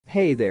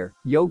Hey there,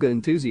 yoga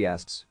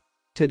enthusiasts.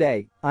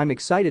 Today, I'm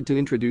excited to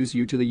introduce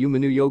you to the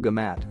Umanu Yoga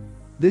Mat.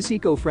 This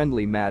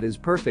eco-friendly mat is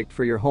perfect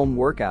for your home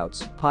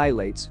workouts,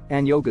 pilates,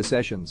 and yoga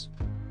sessions.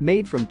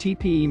 Made from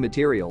TPE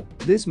material,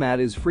 this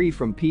mat is free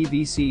from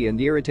PVC and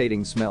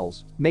irritating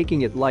smells,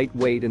 making it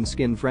lightweight and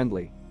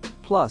skin-friendly.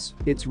 Plus,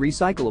 it's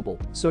recyclable,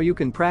 so you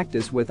can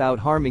practice without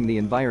harming the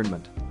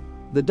environment.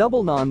 The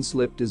double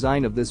non-slip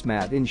design of this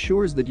mat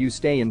ensures that you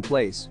stay in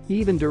place,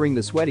 even during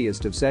the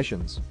sweatiest of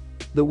sessions.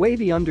 The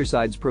wavy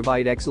undersides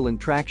provide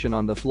excellent traction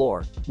on the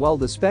floor, while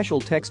the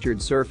special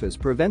textured surface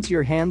prevents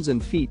your hands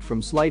and feet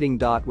from sliding.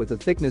 With a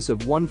thickness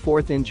of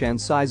 1/4 inch and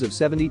size of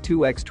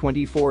 72 x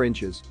 24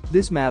 inches,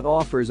 this mat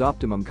offers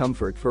optimum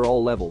comfort for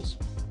all levels.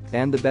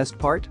 And the best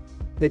part?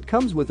 It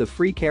comes with a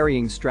free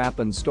carrying strap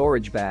and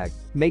storage bag,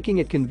 making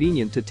it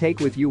convenient to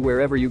take with you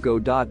wherever you go.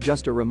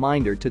 Just a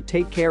reminder to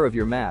take care of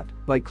your mat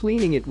by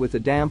cleaning it with a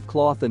damp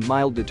cloth and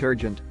mild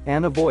detergent,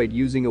 and avoid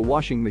using a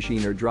washing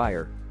machine or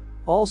dryer.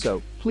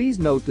 Also, please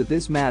note that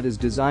this mat is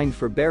designed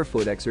for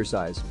barefoot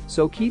exercise,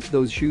 so keep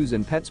those shoes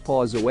and pets'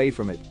 paws away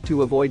from it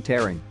to avoid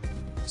tearing.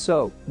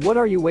 So, what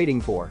are you waiting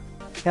for?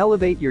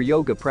 Elevate your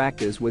yoga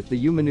practice with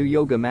the Umanu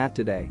Yoga Mat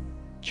today.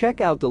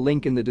 Check out the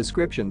link in the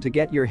description to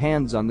get your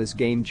hands on this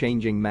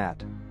game-changing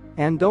mat.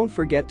 And don't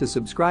forget to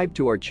subscribe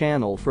to our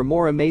channel for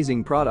more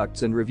amazing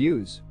products and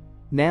reviews.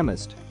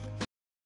 Namaste.